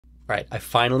All right, I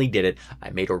finally did it.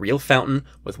 I made a real fountain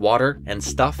with water and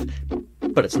stuff,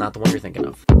 but it's not the one you're thinking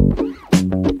of.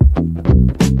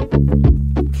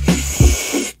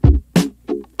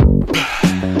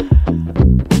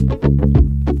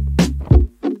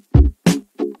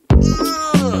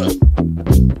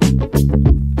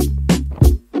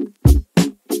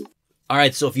 All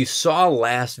right, so if you saw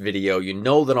last video, you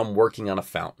know that I'm working on a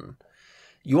fountain.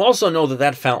 You also know that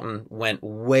that fountain went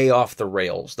way off the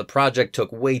rails. The project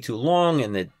took way too long,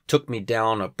 and it took me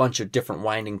down a bunch of different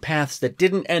winding paths that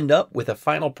didn't end up with a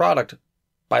final product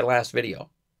by last video.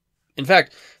 In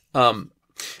fact,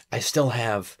 I still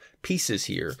have pieces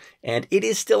here, and it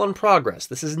is still in progress.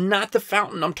 This is not the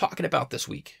fountain I'm talking about this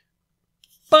week.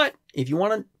 But if you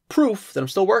want proof that I'm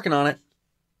still working on it,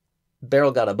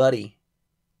 Beryl got a buddy.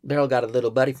 Beryl got a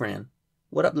little buddy friend.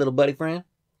 What up, little buddy friend?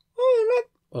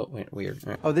 Oh, wait, weird.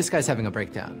 Right. Oh, this guy's having a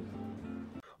breakdown.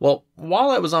 Well,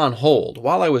 while I was on hold,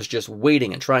 while I was just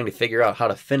waiting and trying to figure out how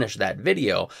to finish that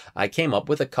video, I came up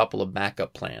with a couple of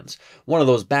backup plans. One of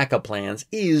those backup plans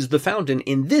is the fountain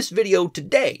in this video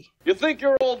today. You think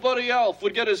your old buddy Alf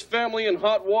would get his family in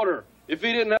hot water if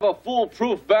he didn't have a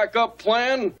foolproof backup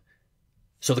plan?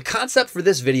 So the concept for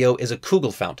this video is a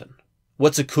Kugel fountain.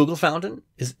 What's a Kugel fountain?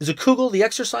 Is a Kugel the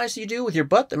exercise you do with your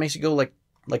butt that makes you go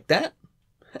like that?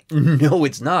 No,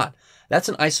 it's not. That's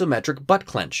an isometric butt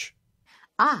clench.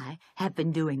 I have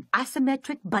been doing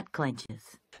isometric butt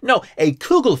clenches. No, a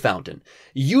Kugel fountain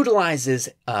utilizes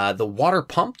the water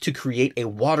pump to create a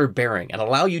water bearing and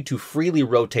allow you to freely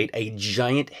rotate a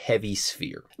giant heavy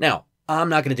sphere. Now, I'm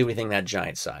not going to do anything that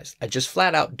giant size. I just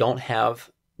flat out don't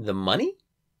have the money,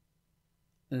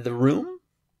 the room,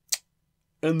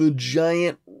 and the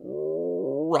giant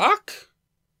rock.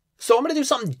 So I'm going to do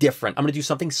something different. I'm going to do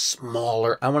something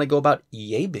smaller. I want to go about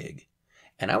yay big.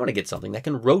 And I want to get something that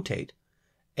can rotate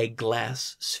a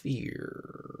glass sphere.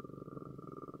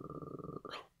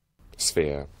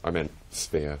 Sphere. I meant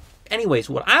sphere. Anyways,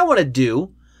 what I want to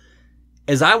do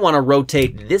is I want to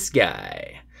rotate this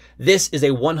guy. This is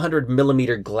a 100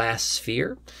 millimeter glass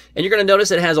sphere. And you're going to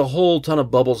notice it has a whole ton of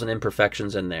bubbles and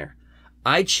imperfections in there.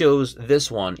 I chose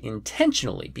this one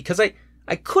intentionally because I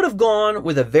could have gone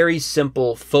with a very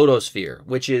simple photosphere,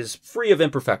 which is free of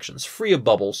imperfections, free of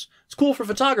bubbles. It's cool for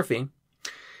photography.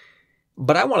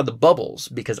 But I wanted the bubbles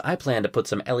because I plan to put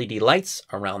some LED lights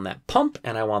around that pump,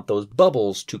 and I want those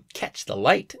bubbles to catch the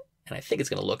light, and I think it's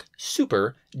going to look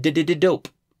super dope.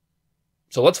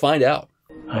 So let's find out.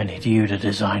 I need you to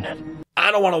design it.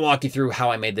 I don't want to walk you through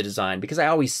how I made the design because I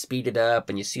always speed it up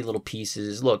and you see little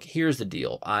pieces. Look, here's the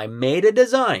deal. I made a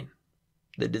design.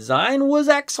 The design was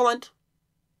excellent.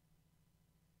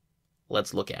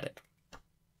 Let's look at it.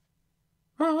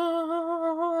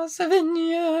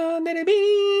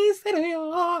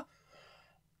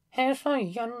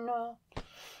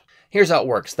 Here's how it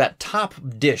works. That top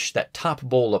dish, that top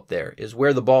bowl up there, is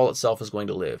where the ball itself is going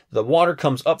to live. The water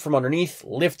comes up from underneath,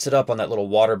 lifts it up on that little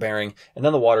water bearing, and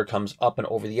then the water comes up and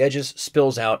over the edges,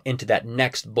 spills out into that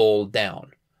next bowl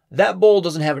down. That bowl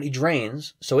doesn't have any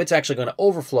drains, so it's actually going to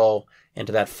overflow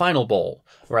into that final bowl,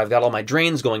 where I've got all my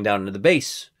drains going down into the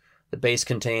base. The base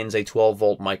contains a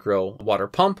 12-volt micro water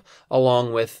pump,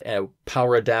 along with a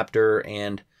power adapter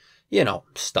and, you know,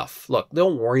 stuff. Look,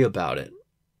 don't worry about it.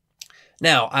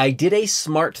 Now, I did a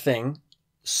smart thing,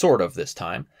 sort of this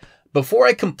time. Before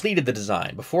I completed the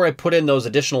design, before I put in those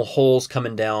additional holes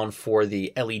coming down for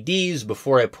the LEDs,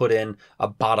 before I put in a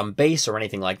bottom base or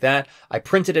anything like that, I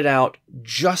printed it out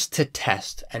just to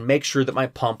test and make sure that my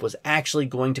pump was actually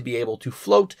going to be able to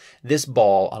float this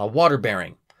ball on a water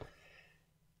bearing.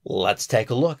 Let's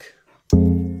take a look.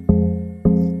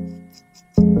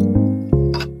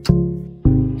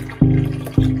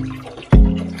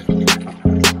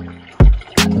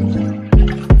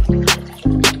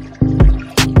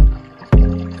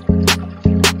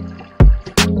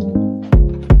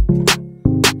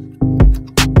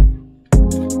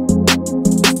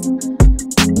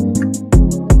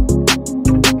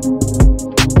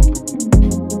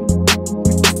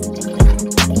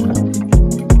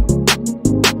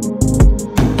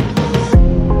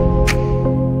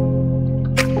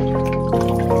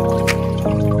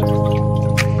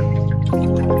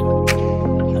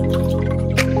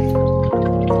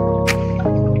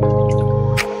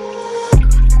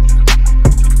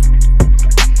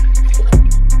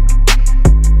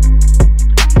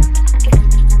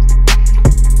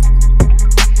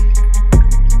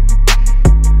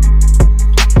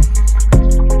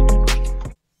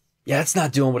 Yeah, it's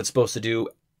not doing what it's supposed to do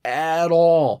at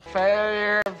all.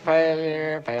 Failure,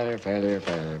 failure, failure, failure,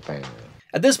 failure, failure.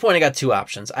 At this point, I got two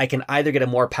options. I can either get a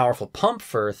more powerful pump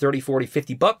for 30, 40,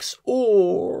 50 bucks,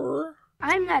 or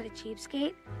I'm not a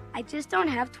cheapskate. I just don't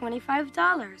have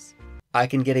 $25. I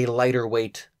can get a lighter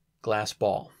weight glass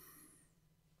ball.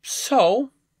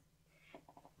 So,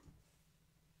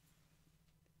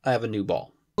 I have a new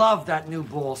ball. Love that new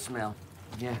ball smell.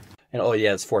 Yeah. And oh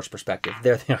yeah, it's forced perspective.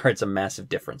 There they are. It's a massive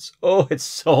difference. Oh, it's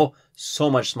so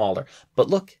much smaller. But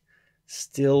look,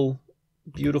 still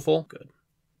beautiful. Good.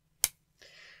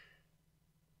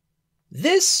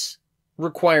 This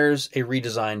requires a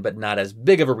redesign, but not as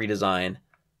big of a redesign.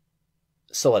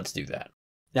 So let's do that.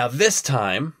 Now this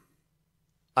time,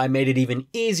 I made it even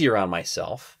easier on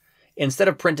myself. Instead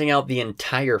of printing out the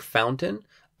entire fountain,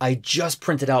 I just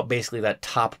printed out basically that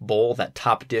top bowl, that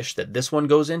top dish that this one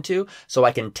goes into, so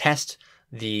I can test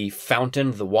the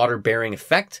fountain, the water-bearing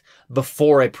effect,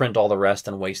 before I print all the rest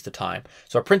and waste the time.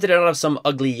 So I printed it out of some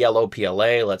ugly yellow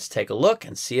PLA. Let's take a look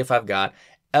and see if I've got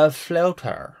a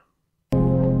floater.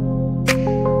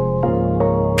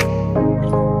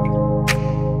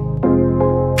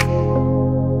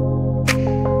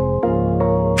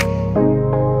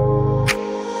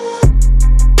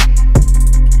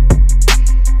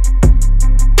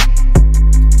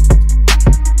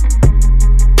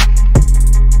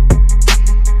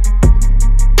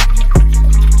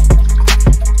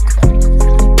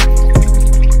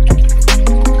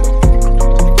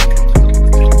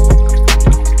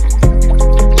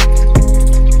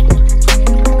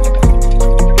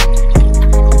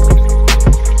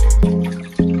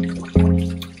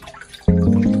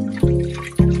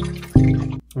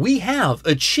 We have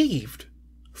achieved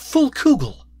full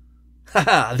Kugel.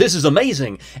 Haha, this is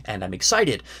amazing, and I'm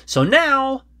excited. So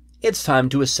now, it's time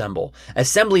to assemble.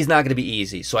 Assembly's not going to be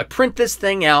easy, so I print this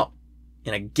thing out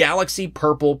in a galaxy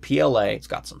purple PLA. It's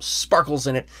got some sparkles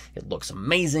in it. It looks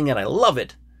amazing, and I love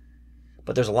it.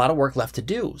 But there's a lot of work left to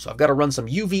do, so I've got to run some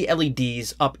UV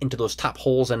LEDs up into those top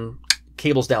holes and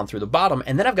cables down through the bottom,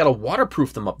 and then I've got to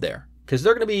waterproof them up there, because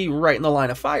they're going to be right in the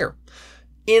line of fire.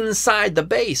 Inside the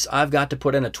base, I've got to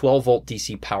put in a 12-volt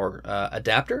DC power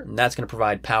adapter, and that's going to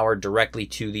provide power directly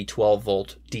to the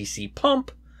 12-volt DC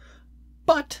pump.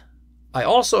 But I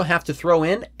also have to throw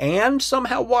in, and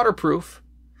somehow waterproof,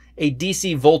 a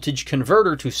DC voltage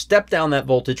converter to step down that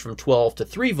voltage from 12 to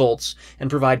 3 volts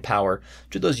and provide power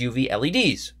to those UV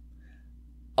LEDs.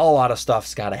 A lot of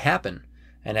stuff's got to happen.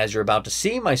 And as you're about to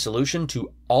see, my solution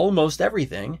to almost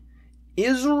everything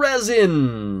is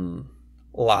resin.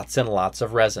 Lots and lots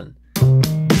of resin.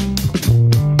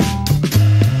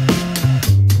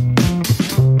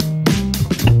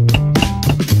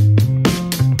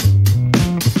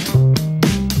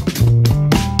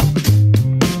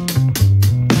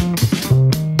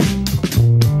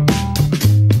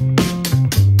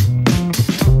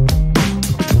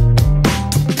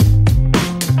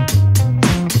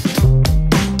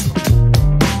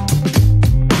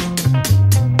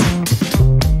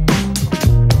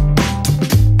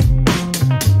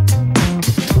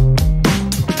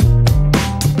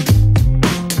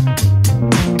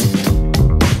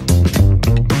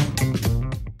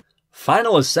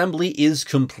 Final assembly is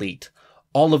complete.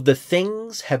 All of the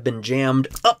things have been jammed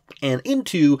up and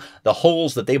into the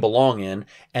holes that they belong in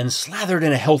and slathered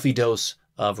in a healthy dose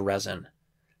of resin.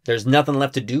 There's nothing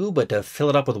left to do but to fill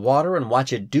it up with water and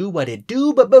watch it do what it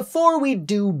do. But before we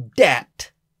do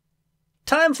that,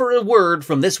 time for a word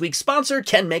from this week's sponsor,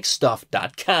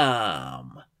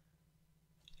 KenMakesStuff.com.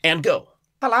 And go.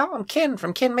 Hello, I'm Ken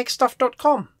from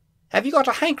KenMakesStuff.com. Have you got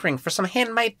a hankering for some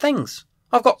handmade things?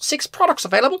 I've got 6 products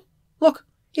available. Look,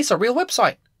 it's a real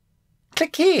website.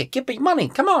 Click here, give me money,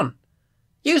 come on.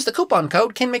 Use the coupon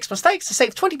code KenMakesMistakes to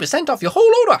save 20% off your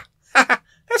whole order. Haha,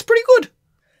 that's pretty good.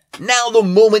 Now the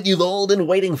moment you've all been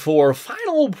waiting for,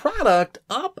 final product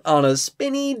up on a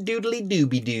spinny doodly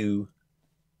dooby doo.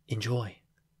 Enjoy.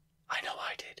 I know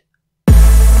I did.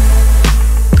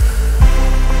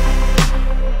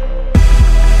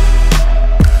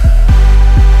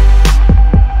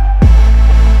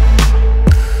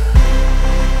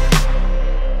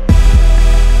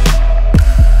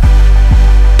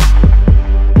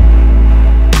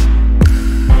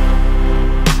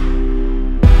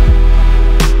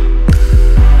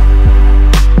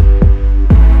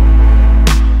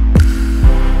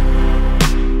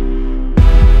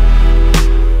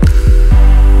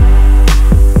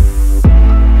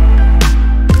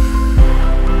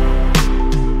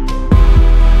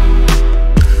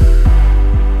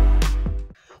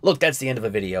 Look, that's the end of a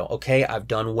video, okay? I've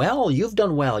done well. You've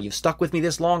done well. You've stuck with me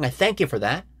this long. I thank you for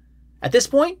that. At this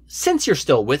point, since you're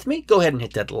still with me, go ahead and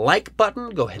hit that like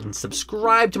button. Go ahead and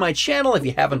subscribe to my channel if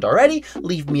you haven't already.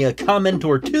 Leave me a comment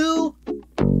or two.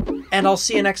 And I'll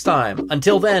see you next time.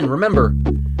 Until then, remember,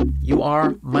 you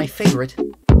are my favorite.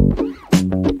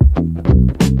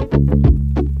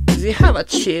 we have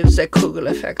achieved the Kugel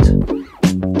effect.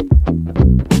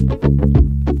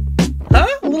 Huh?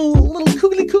 A little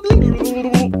kugly.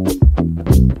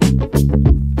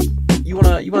 You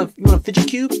want a fidget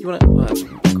cube? You want a... Oh, that's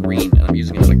green, and I'm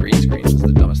using another green screen.